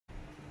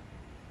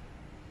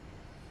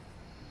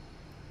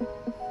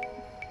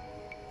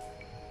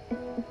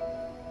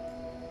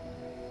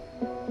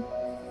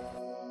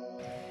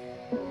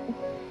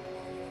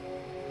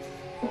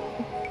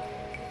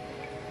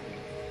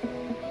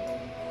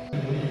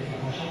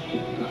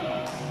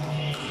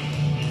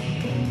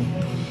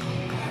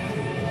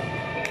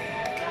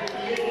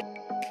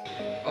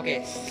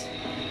Okay,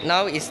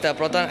 now is the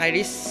Proton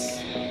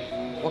Iriz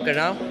walk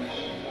around.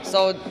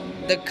 So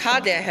the car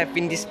that have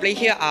been displayed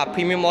here are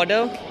premium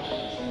model.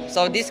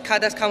 So this car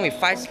does come with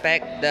 5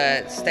 specs: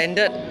 the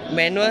standard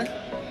manual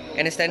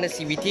and the standard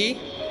CVT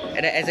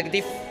and the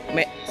executive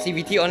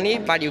CVT only.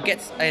 But you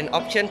get an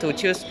option to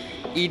choose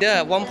either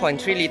a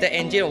 1.3 liter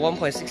engine or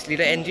 1.6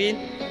 liter engine,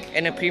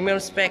 and a premium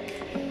spec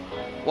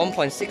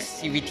 1.6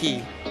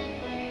 CVT.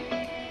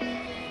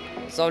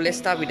 So let's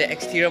start with the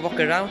exterior walk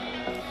around.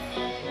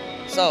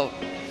 So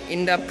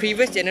in the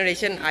previous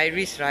generation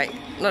Iriz, right?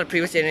 Not the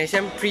previous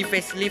generation,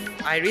 pre-facelift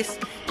Iriz,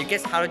 you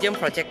get halogen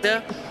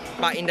projector.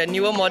 But in the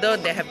newer model,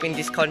 they have been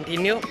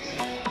discontinued.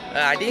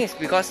 I think it's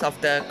because of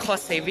the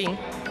cost saving.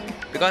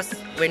 Because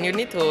when you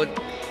need to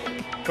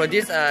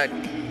produce a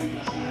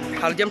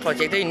halogen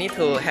projector, you need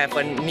to have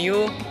a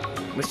new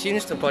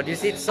machines to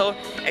produce it. So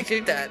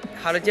actually the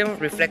halogen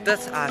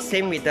reflectors are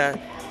same with the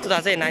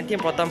 2019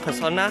 Proton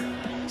Persona.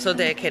 So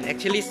they can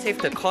actually save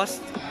the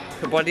cost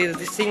to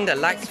producing the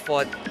lights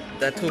for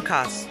the 2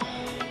 cars.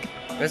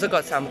 We also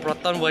got some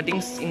Proton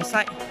wordings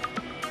inside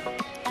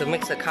to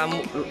make the car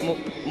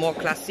more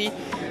classy.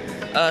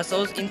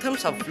 So in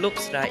terms of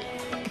looks, right,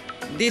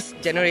 this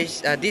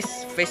generation, this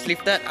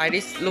facelifted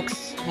Iriz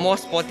looks more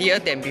sportier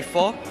than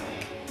before.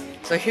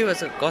 So here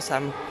also got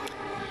some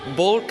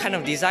bold kind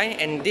of design,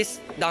 and this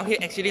down here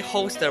actually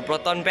holds the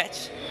Proton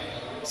badge.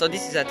 So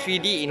this is a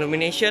 3D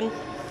illumination.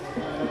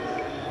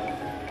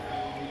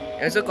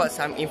 Also got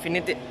some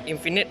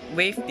infinite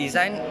wave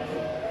design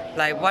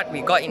like what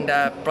we got in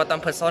the Proton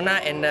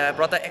Persona and the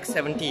Proton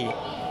X70.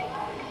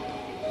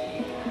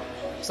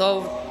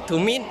 So to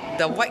me,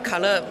 the white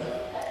color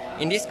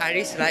in this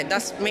Iriz light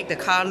does make the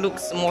car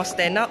looks more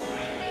stand out.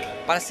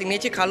 But the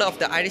signature color of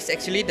the Iriz is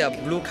actually the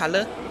blue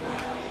color.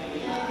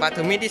 But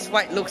to me, this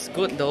white looks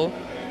good though,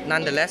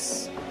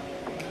 nonetheless.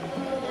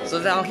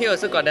 So down here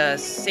also got the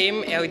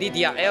same LED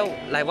DRL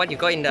like what you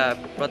got in the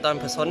Proton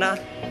Persona.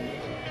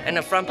 And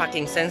the front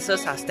parking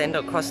sensors are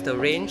standard across the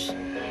range.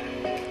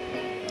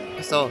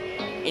 So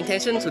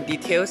attention to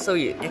detail, so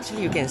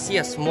you can see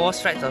a small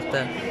stripe of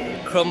the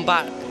chrome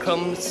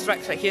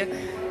stripes right here.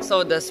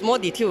 So the small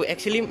detail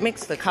actually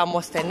makes the car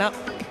more stand out.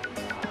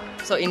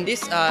 So in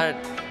this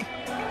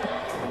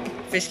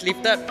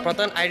facelifted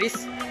Proton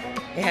Iriz,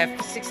 we have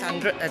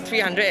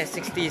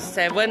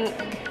 367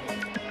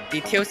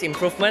 details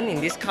improvement in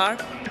this car.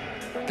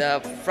 The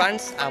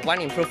fronts are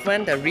 1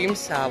 improvement, the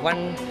rims are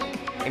 1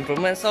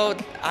 improvement. So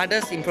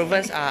others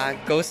improvements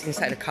goes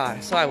inside the car.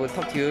 So I will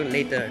talk to you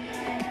later.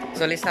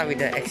 So let's start with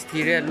the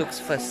exterior looks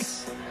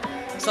first.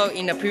 So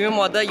in the premium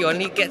model, you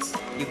get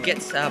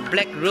a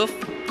black roof.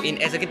 In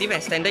executive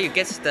and standard, you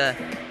get the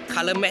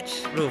color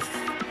match roof.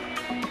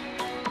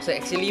 So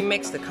it actually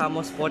makes the car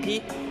more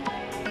sporty.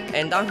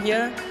 And down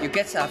here, you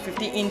get a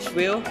 50-inch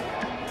wheel.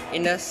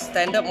 In the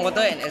standard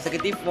model and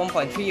executive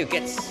 1.3, you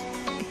get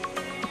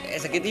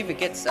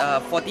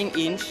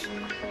 14-inch.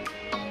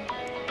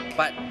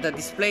 But the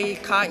display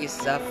car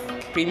is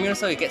premium,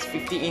 so it gets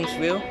 50-inch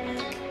wheel.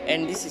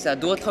 And this is a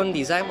dual-tone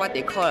design, what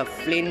they call a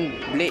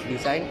flame blade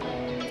design.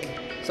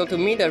 So to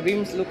me, the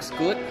rims looks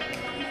good.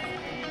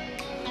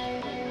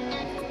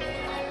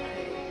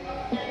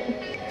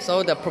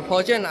 So the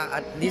proportion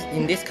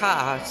in this car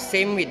are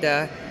same with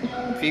the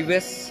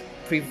previous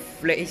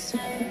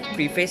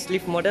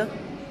pre-facelift model.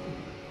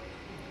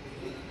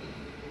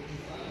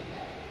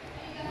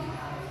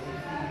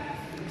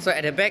 So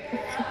at the back,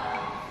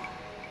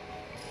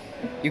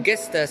 you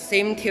get the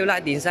same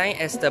taillight design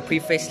as the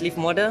pre-facelift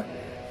model,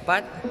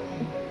 but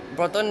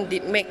Proton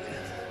did make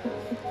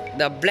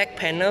the black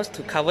panels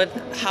to cover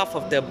half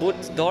of the boot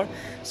door.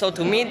 So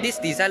to me, this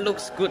design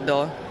looks good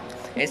though.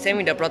 And same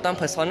with the Proton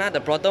Persona, the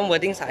Proton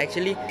wordings are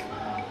actually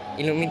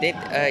illuminated,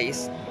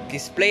 is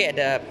displayed at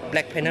the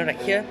black panel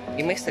right here.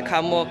 It makes the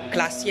car more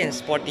classy and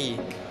sporty.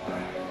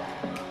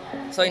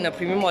 So in the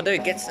premium model,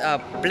 it gets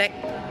a black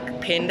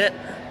painted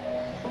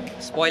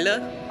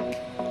spoiler.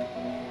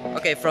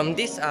 Okay, from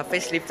this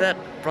facelifted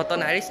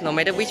Proton Iriz, no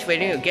matter which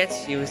variant you get,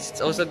 you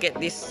also get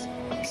this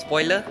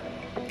spoiler.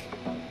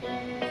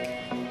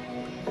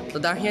 So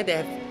down here they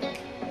have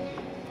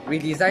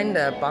redesigned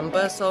the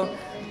bumper, so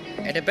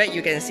at the back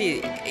you can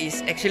see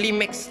it actually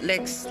makes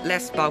legs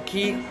less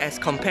bulky as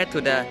compared to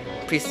the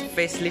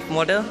pre-facelift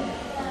model.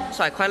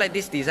 So I quite like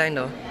this design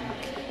though.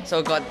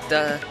 So got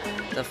the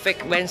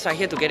fake vents right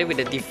here together with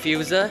the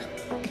diffuser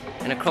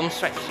and the chrome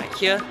stripes right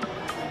here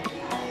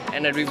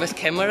and the reverse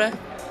camera.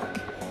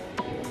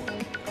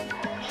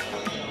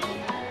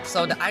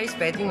 So the Iriz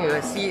badging, you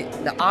will see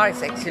the R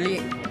is actually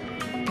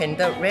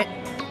painted red.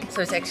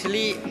 So it's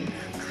actually,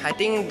 I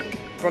think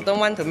Proton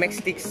want to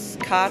make this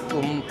car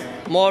to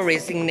more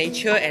racing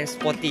nature and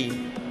sporty.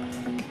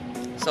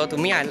 So to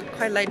me, I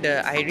quite like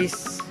the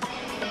Iriz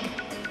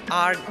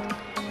R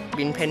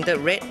being painted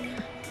red.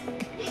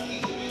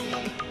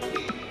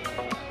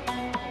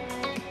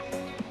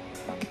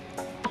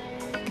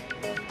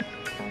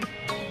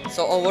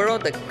 So overall,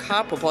 the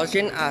car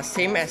proportion are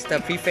same as the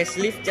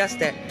pre-facelift, just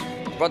that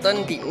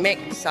Proton did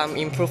make some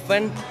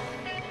improvement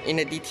in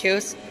the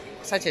details,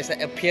 such as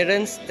the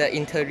appearance, the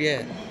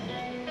interior.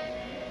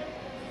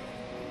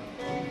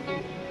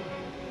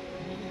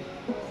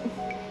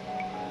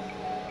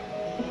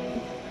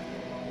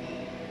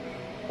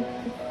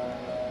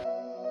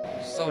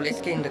 So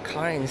let's get in the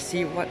car and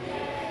see what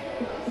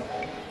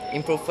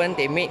improvement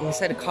they made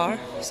inside the car.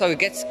 So it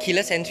gets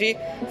keyless entry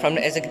from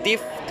the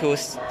executive to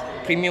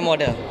premium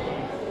model.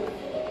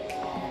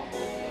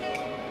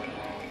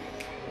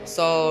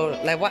 So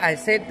like what I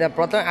said, the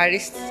Proton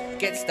Iriz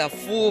gets the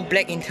full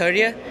black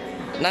interior,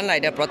 not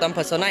like the Proton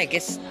Persona, it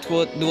gets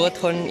dual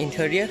tone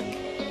interior.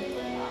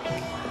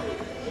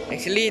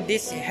 Actually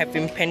this have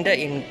been painted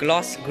in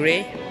gloss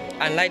grey,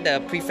 unlike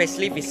the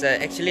pre-facelift is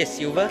actually a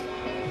silver.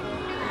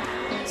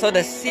 So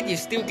the seat you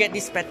still get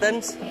these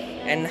patterns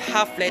and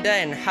half leather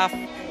and half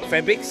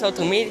fabric. So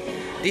to me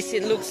this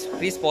seat looks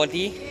pretty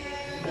sporty.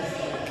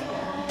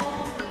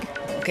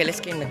 Okay, let's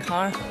get in the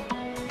car.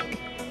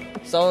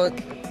 So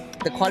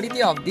the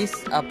quality of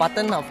this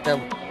button of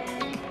the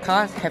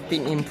cars have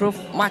been improved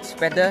much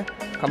better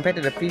compared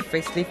to the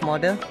pre-facelift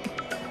model.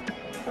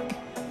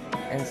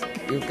 And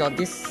you got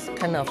this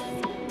kind of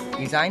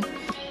design.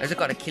 Also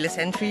got a keyless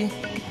entry,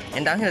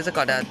 and down here also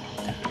got a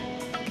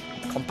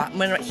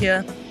compartment right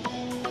here.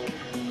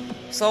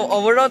 So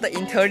overall the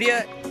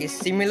interior is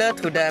similar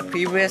to the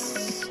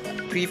previous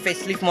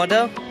pre-facelift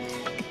model,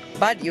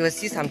 but you will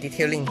see some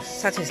detailing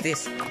such as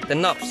this. The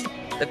knobs,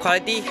 the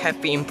quality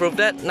have been improved,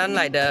 none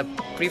like the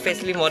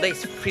pre-facelift model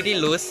is pretty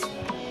loose.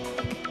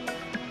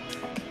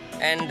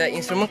 And the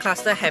instrument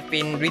cluster have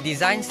been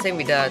redesigned, same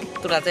with the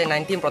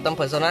 2019 Proton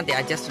Persona that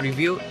I just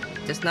reviewed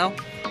just now.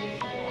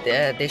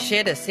 They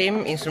share the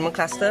same instrument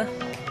cluster.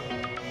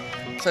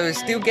 So you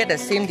still get the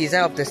same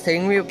design of the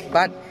steering wheel,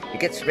 but you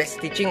get red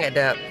stitching at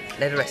the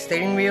leather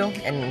steering wheel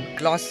and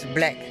gloss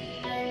black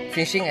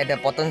finishing at the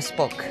bottom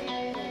spoke.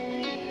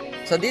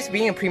 So this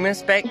being a premium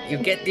spec, you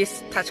get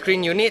this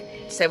touchscreen unit,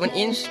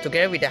 7-inch,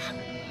 together with the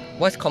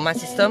voice command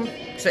system.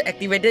 So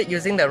activated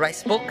using the right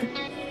spoke.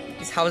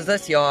 This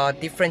houses your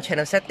different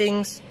channel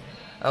settings,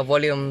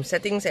 volume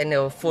settings, and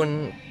your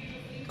phone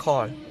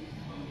call.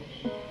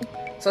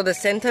 So the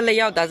center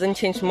layout doesn't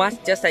change much,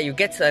 just that you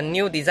get a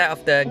new design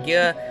of the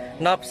gear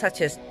knob,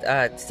 such as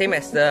same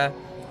as the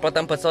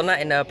Proton Persona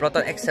and the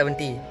Proton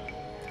X70.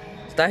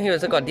 So down here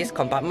also got this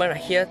compartment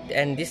right here,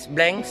 and this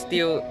blank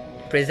still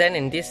present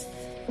in this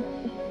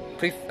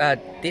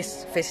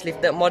this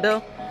facelifted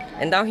model.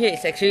 And down here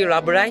it's actually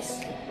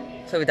rubberized,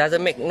 so it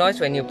doesn't make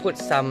noise when you put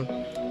some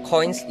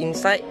coins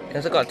inside. And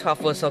also got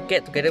 12-volt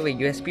socket together with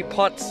USB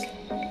ports,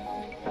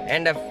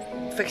 and the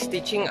fixed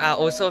stitching are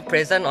also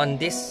present on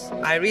this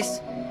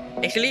Iriz.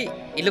 Actually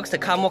it looks the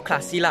car more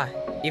classy lah.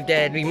 If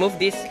they remove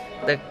this,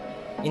 the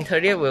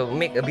interior will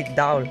make a bit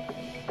dull.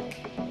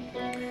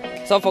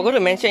 So I forgot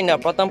to mention, in the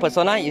Proton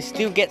Persona you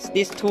still get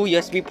these 2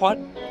 USB ports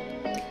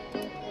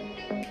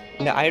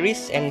in the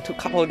Iriz and 2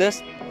 cup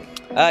holders.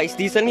 It's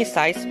decently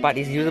sized, but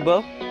it's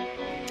usable.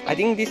 I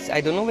think this,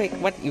 I don't know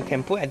what you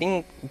can put. I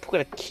think put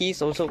the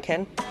keys also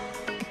can.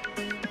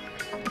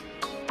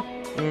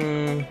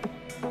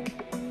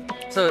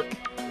 So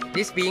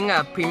this being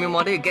a premium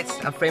model, it gets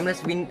a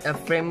frameless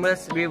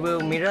rear view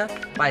mirror,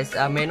 but it's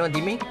manual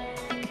dimming,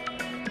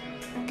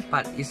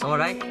 but it's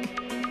alright.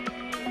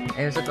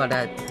 And also got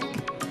a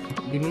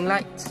dimming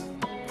light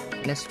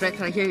and a strap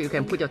right here. You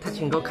can put your touch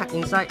and go card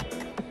inside,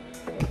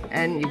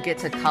 and you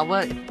get a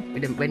cover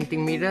with a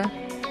venting mirror.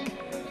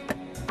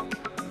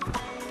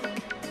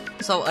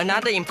 So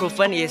another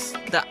improvement is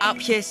the up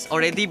here has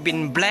already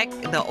been black.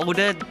 The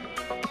older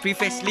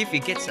pre-facelift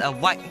it gets a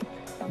white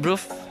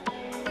roof,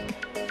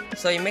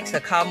 so it makes the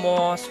car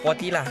more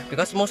sporty lah.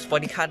 Because most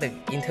sporty car the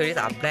interiors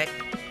are black,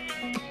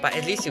 but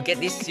at least you get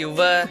this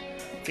silver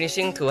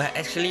finishing to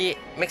actually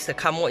makes the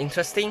car more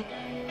interesting.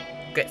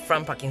 Get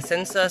front parking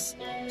sensors,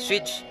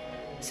 switch,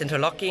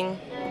 central locking,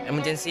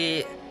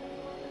 emergency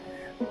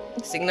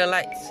signal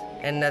lights,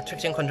 and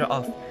traction control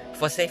off.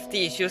 For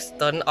safety issues,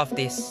 turn off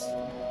this.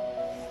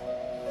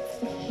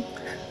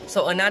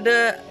 So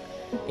another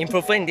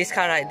improvement in this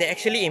car, right, they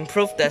actually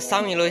improved the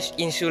sound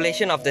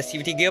insulation of the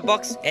CVT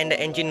gearbox and the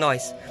engine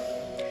noise.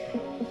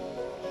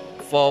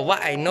 For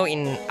what I know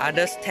in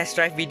others test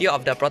drive video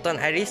of the Proton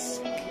Iriz,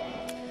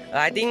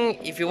 I think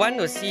if you want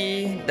to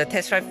see the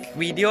test drive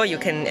video, you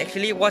can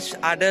actually watch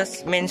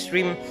others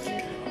mainstream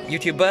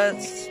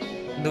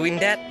YouTubers doing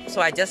that.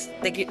 So I just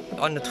take it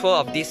on the tour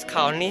of this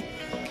car only.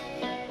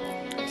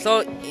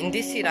 So in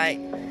this seat, right,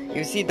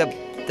 you see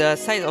the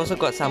side also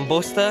got some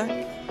bolster,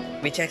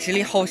 which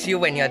actually holds you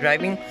when you're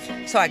driving.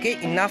 So I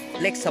get enough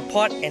leg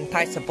support and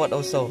thigh support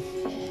also.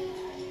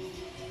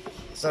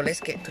 So let's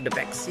get to the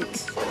back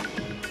seats.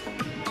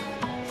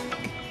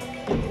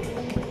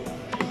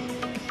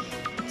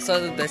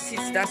 So the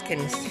seat stars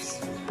can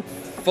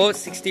fold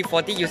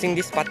 60-40 using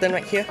this button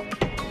right here.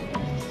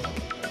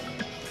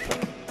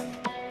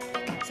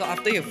 So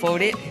after you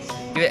fold it,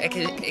 you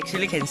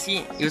actually can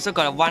see you also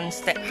got a 1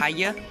 step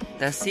higher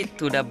the seat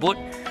to the boot.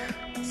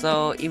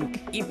 so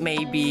it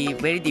may be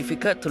very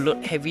difficult to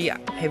load heavy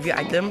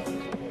item,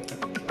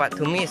 but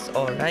to me it's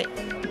alright.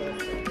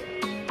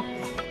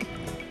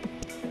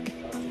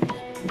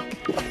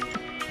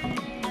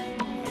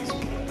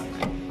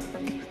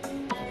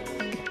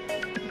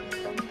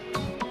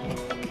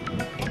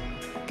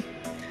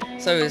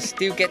 So it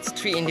still gets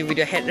 3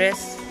 individual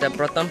headrests. The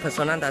Proton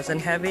Persona doesn't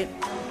have it.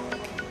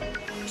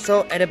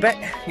 So at the back,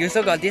 you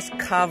also got this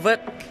covered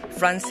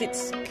front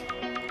seats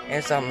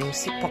and some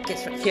seat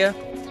pockets right here.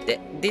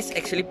 This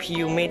actually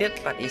PU made it,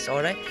 but it's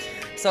alright.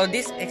 So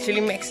this actually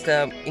makes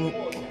the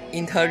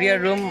interior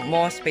room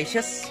more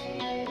spacious.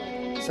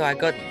 So I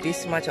got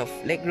this much of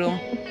leg room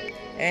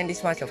and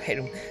this much of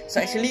headroom. So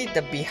actually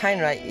the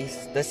behind, right,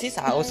 is the seats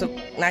are also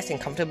nice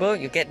and comfortable.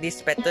 You get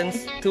these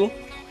patterns too.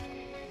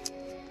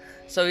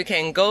 So you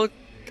can go,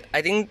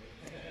 I think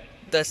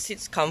the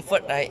seats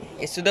comfort, right,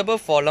 is suitable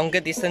for longer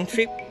distance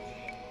trip,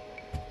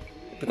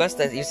 because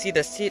you see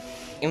the seat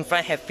in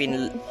front have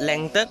been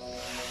lengthened.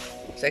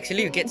 So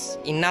actually you get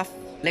enough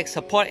leg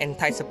support and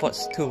thigh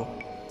supports too.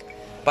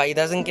 But it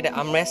doesn't get an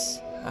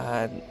armrest.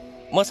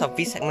 Most of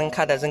this segment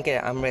car doesn't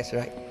get an armrest,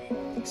 right?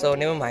 So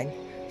never mind.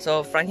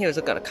 So front here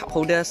also got a cup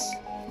holders.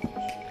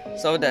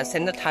 So the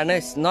center tunnel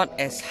is not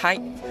as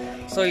high.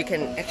 So you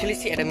can actually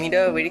sit at the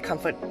middle very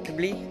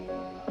comfortably.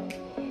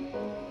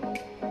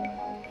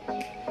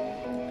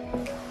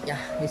 Yeah,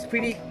 it's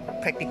pretty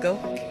practical.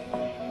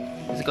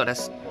 It's got a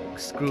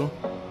screw,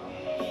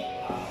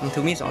 and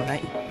to me it's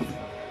alright.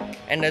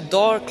 And the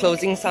door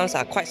closing sounds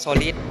are quite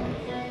solid.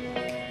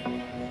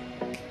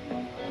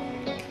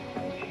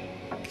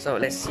 So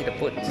let's see the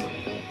boot.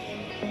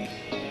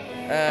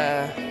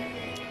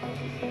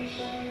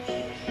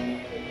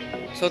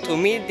 So to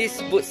me,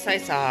 these boot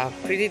size are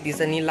pretty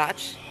decently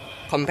large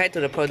compared to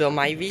the Proton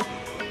Iriz,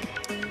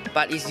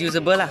 but it's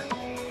usable lah.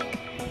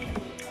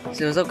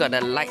 So you also got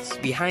the lights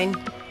behind.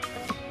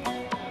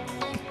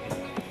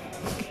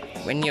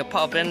 When you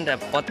pop open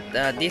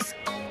this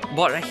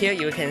board right here,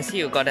 you can see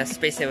you got a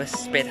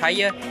spare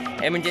tire,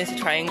 emergency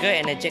triangle,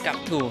 and a jack up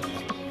tool.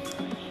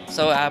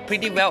 So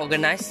pretty well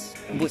organized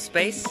boot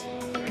space.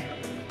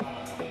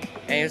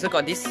 And you also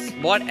got this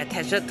board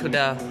attached to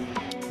the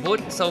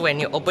boot, so when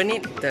you open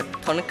it, the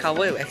tonneau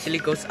cover actually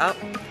goes up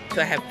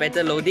to have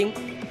better loading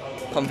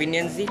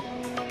conveniency.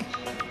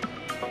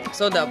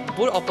 So the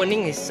boot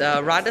opening is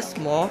rather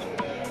small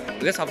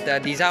because of the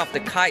design of the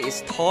car.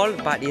 Is tall,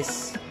 but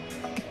it's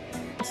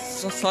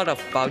sort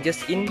of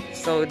bulges in,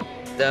 so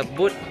the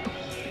boot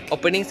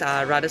openings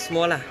are rather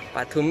small lah,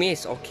 but to me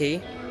it's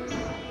okay.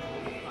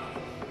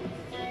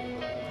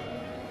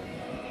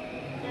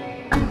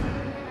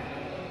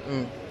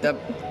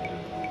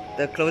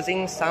 The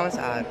closing sounds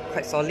are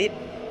quite solid.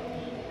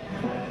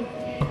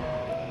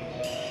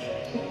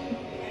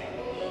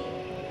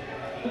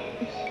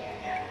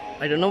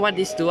 I don't know what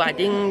this do. I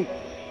think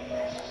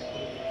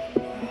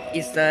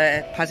it's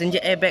the passenger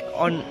airbag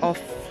on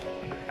off.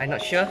 I'm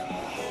not sure.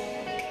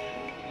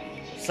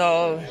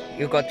 So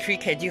you got 3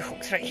 kg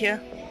hooks right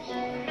here.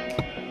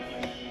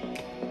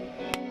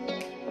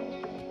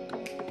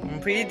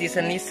 Pretty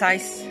decently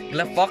sized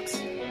glove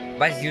box,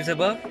 but it's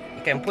usable.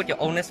 You can put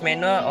your owner's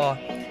manual or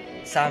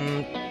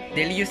some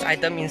daily use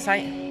item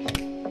inside.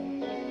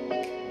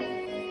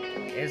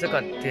 You also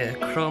got the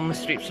chrome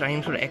strips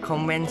running through the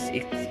aircon vents.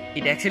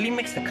 It actually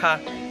makes the car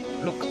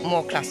look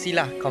more classy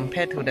lah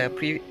compared to the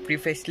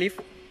pre-facelift.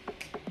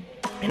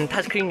 And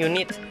touchscreen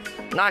unit.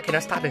 Now I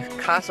cannot start the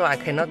car, so I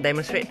cannot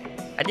demonstrate.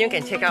 I think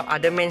you can check out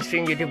other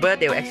mainstream YouTubers.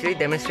 They will actually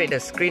demonstrate the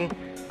screen,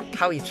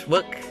 how it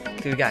works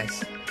to you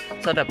guys.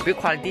 So the build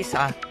qualities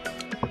are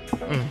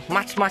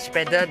much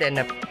better than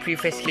the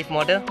pre-facelift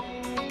model.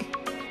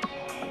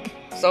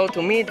 So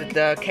to me,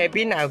 the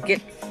cabin I'll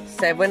get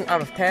 7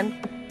 out of 10.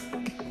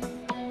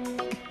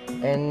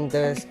 And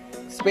the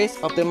space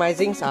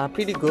optimizings are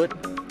pretty good,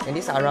 and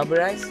these are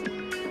rubberized.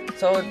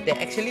 So they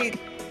actually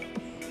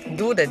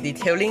do the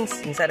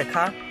detailings inside the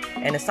car.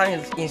 And the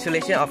sound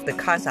insulation of the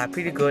cars are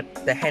pretty good.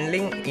 The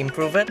handling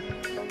improved.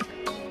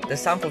 The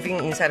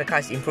soundproofing inside the car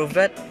is improved.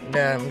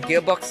 The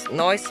gearbox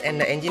noise and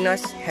the engine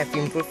noise have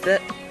improved.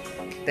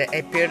 The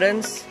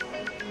appearance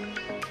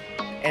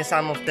and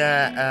some of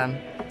the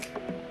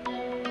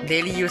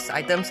daily use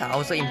items are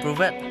also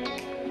improved.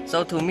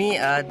 So to me,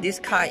 this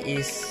car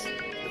is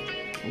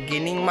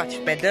getting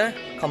much better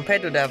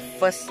compared to the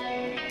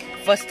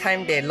first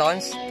time they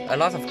launched. A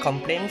lot of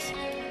complaints.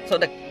 So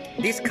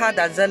this car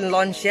doesn't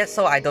launch yet,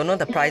 so I don't know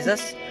the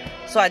prices.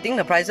 So I think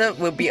the prices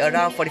will be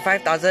around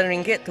 45,000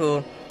 ringgit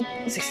to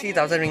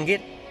 60,000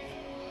 ringgit.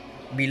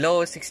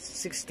 Below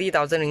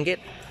 60,000 ringgit.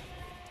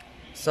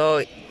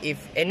 So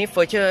if any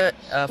further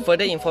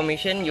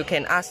information, you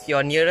can ask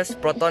your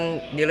nearest Proton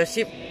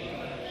dealership.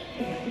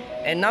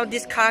 And now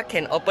this car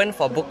can open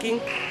for booking,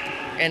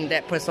 and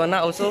that Persona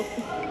also.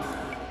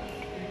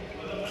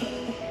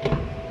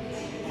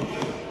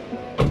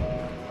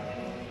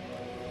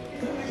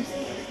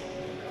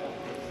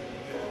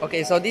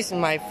 Okay, so this is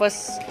my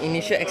first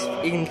initial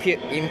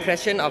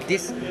impression of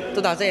this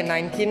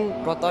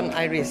 2019 Proton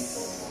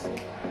Iriz.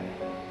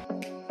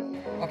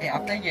 Okay,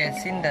 after you have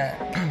seen the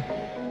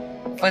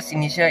first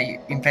initial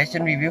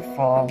impression review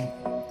from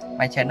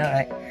my channel,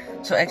 right?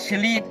 So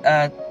actually,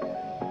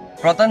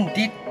 Proton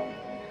did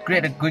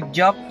a good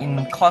job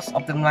in cost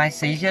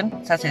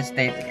optimization, such as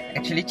they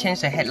actually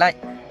changed the headlight,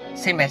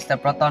 same as the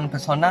Proton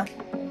Persona,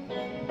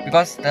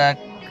 because the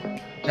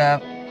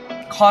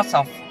cost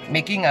of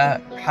making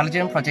a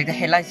halogen projector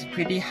headlight is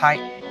pretty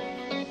high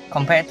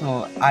compared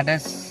to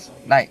others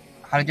like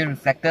halogen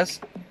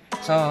reflectors.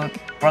 So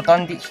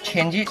Proton did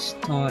change it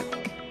to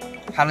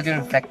halogen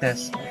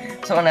reflectors.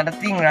 So another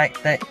thing, right,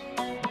 the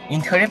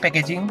interior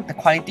packaging, the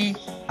quality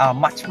are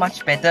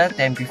much better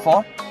than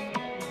before.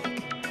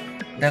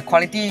 The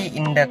quality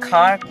in the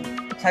car,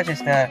 such as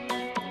the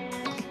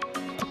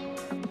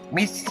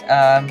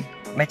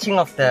matching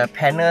of the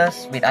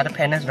panels with other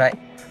panels, right,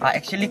 are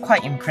actually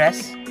quite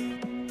impressed.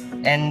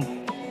 And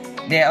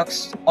they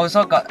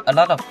also got a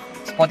lot of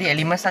sporty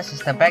elements, such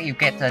as the back you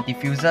get the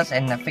diffusers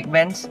and the fake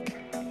vents,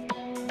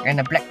 and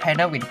the black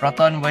panel with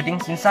Proton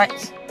wordings inside.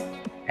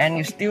 And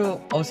you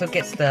still also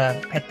get the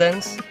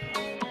patterns,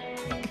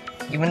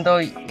 even though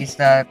it's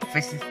the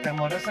facelift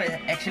model, so it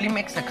actually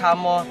makes the car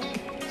more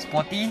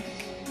sporty.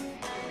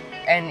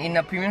 And in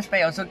the premium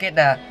spec, you also get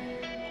the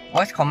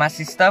voice command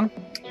system,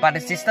 but the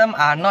system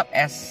are not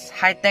as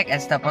high-tech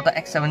as the Proton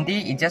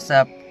X70. It's just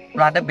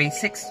rather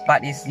basics,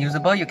 but it's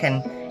usable. You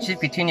can shift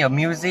between your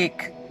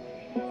music,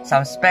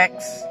 some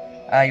specs,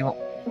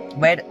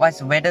 what's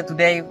the weather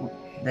today,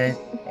 the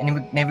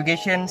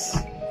navigations.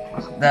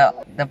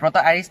 The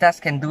Proton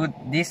Iriz can do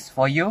this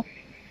for you.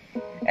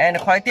 And the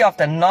quality of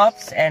the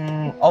knobs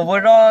and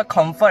overall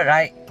comfort,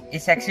 right,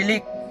 is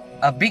actually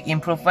a big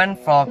improvement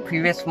for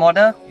previous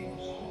model.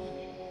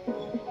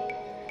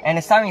 And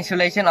the sound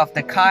insulation of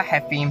the car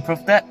have been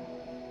improved.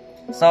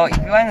 So if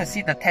you want to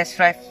see the test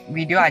drive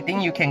video, I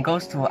think you can go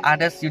to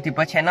others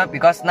YouTuber channel,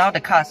 because now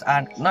the cars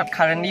are not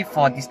currently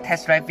for this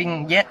test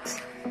driving yet.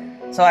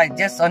 So I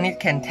just only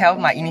can tell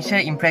my initial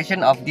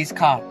impression of this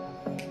car.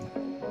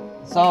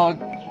 So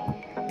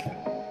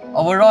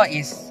overall,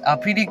 it's a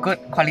pretty good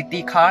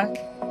quality car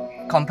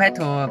compared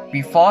to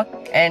before.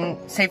 And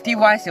safety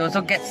wise, you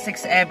also get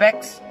 6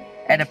 airbags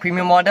at the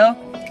premium model,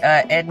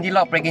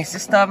 anti-lock braking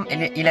system,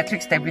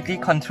 electric stability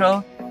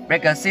control,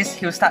 brake assist,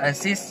 hill start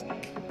assist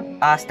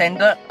are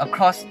standard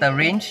across the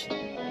range,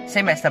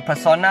 same as the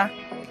Persona.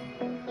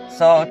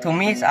 So to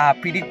me, it's a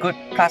pretty good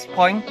plus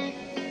point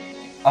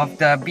of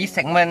the B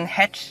segment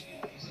hatch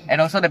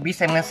and also the B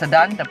segment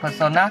sedan, the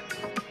Persona.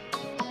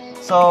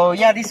 So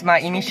yeah, this is my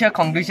initial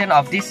conclusion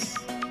of this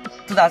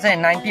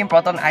 2019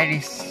 Proton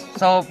Iriz.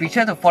 So be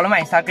sure to follow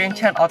my Instagram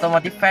channel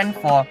Automotive Fan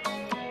for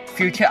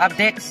future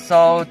updates.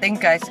 So thank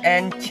you guys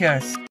and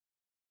cheers.